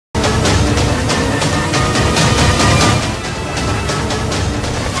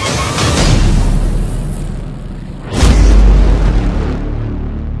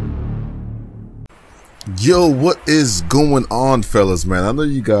Yo, what is going on, fellas, man? I know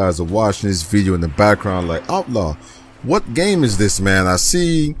you guys are watching this video in the background like, Outlaw, what game is this, man? I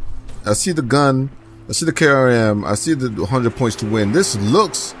see the gun, I see the KRM, I see the 100 points to win. This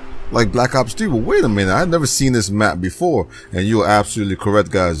looks like Black Ops 3, but wait a minute, I've never seen this map before. And you're absolutely correct,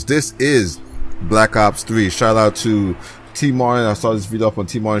 guys. This is Black Ops 3. Shout out to T Martin. I saw this video up on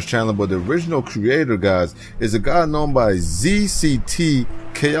T Martin's channel, but the original creator, guys, is a guy known by ZCT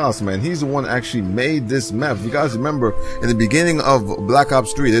Chaos, man. He's the one that actually made this map. If you guys remember, in the beginning of Black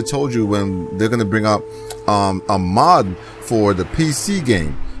Ops 3, they told you when they're gonna bring out a mod for the PC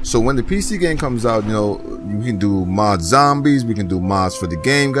game. So when the PC game comes out, you know, you can do mod zombies, we can do mods for the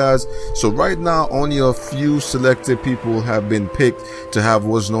game, guys. So right now, only a few selected people have been picked to have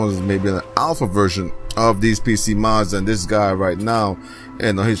what's known as maybe an alpha version of these PC mods. And this guy right now,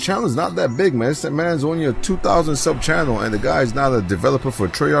 and his channel is not that big, man. This man's only a 2,000 sub channel, and the guy is not a developer for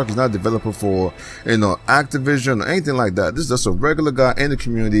Treyarch. He's not a developer for, you know, Activision or anything like that. This is just a regular guy in the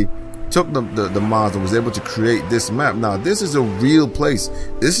community. Took the mods and was able to create this map. Now, this is a real place.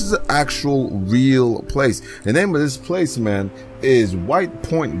 This is an actual real place. The name of this place, man, is White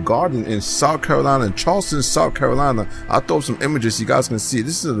Point Garden in South Carolina, in Charleston, South Carolina. I'll throw up some images so you guys can see.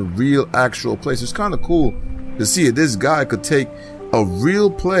 This is a real, actual place. It's kind of cool to see it. This guy could take a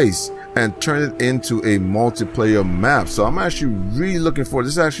real place and turn it into a multiplayer map. So I'm actually really looking forward.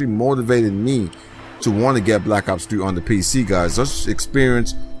 This actually motivated me to want to get Black Ops 3 on the PC, guys. Let's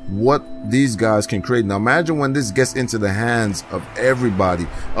experience what these guys can create. Now imagine when this gets into the hands of everybody,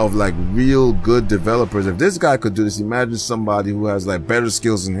 of like real good developers. If this guy could do this, imagine somebody who has like better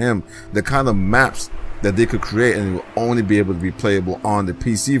skills than him, the kind of maps that they could create, and it will only be able to be playable on the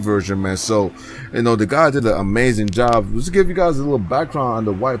PC version, man. So, you know, the guy did an amazing job. Let's give you guys a little background on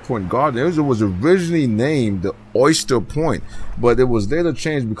the White Point Garden. It was originally named the Oyster Point, but it was later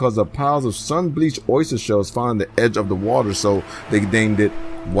changed because of piles of sun-bleached oyster shells found on the edge of the water. So they named it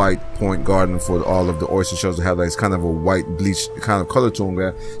White Point Garden for all of the oyster shells that have like kind of a white bleach kind of color to them,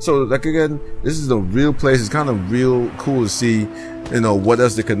 man. So like again, this is a real place. It's kind of real cool to see, you know, what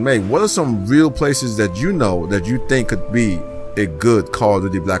else they could make. What are some real places that you know that you think could be a good Call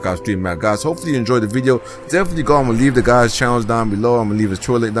of Duty Black Ops 3 map, guys? Hopefully you enjoyed the video. Definitely go. I'm gonna leave the guy's channels down below. I'm gonna leave his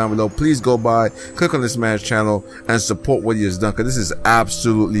Twitter link down below. Please go by, click on this man's channel, and support what he has done, because this is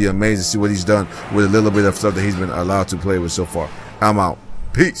absolutely amazing to see what he's done with a little bit of stuff that he's been allowed to play with so far. I'm out.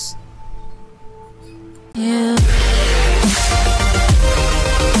 Peace. Yeah.